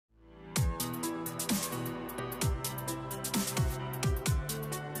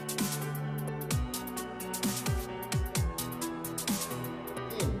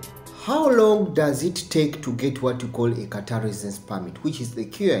How long does it take to get what you call a QATAR residence permit, which is the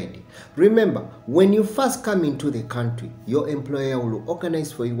QID? Remember, when you first come into the country, your employer will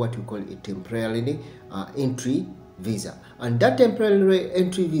organize for you what you call a temporary entry visa, and that temporary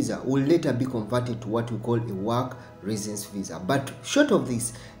entry visa will later be converted to what we call a work residence visa. But short of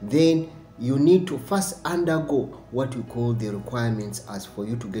this, then you need to first undergo what we call the requirements as for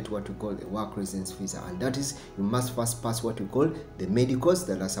you to get what we call a work residence visa, and that is you must first pass what we call the medicals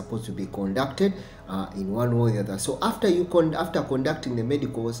that are supposed to be conducted in one way or the other. So after conducting the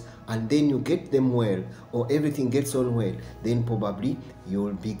medicals and then you get them well, or everything gets on well, then probably you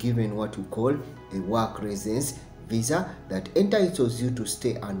will be given what we call a work residence visa that entitles you to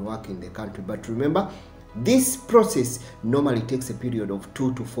stay and work in the country. But remember, this process normally takes a period of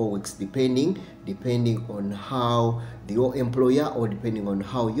 2 to 4 weeks, depending on how your employer or depending on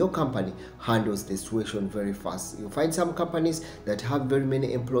how your company handles the situation very fast. You find some companies that have very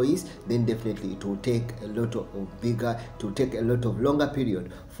many employees, then definitely it will take a lot of longer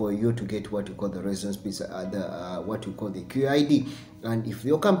period for you to get what you call the residence visa, what you call the QID. And if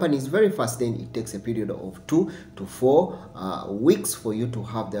your company is very fast, then it takes a period of 2 to 4 weeks for you to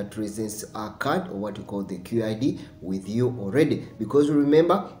have that residence card, or what you call the QID, with you already. Because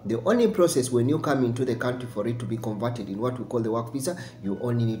remember, the only process when you come into the country for it to be converted in what we call the work visa, you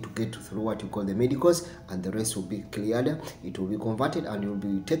only need to get through what you call the medicals, and the rest will be cleared. It will be converted, and you'll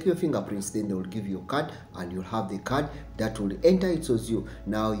be take your fingerprints. Then they will give you a card, and you'll have the card that will entitle you.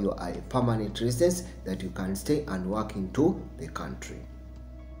 Now you are a permanent resident that you can stay and work into the country.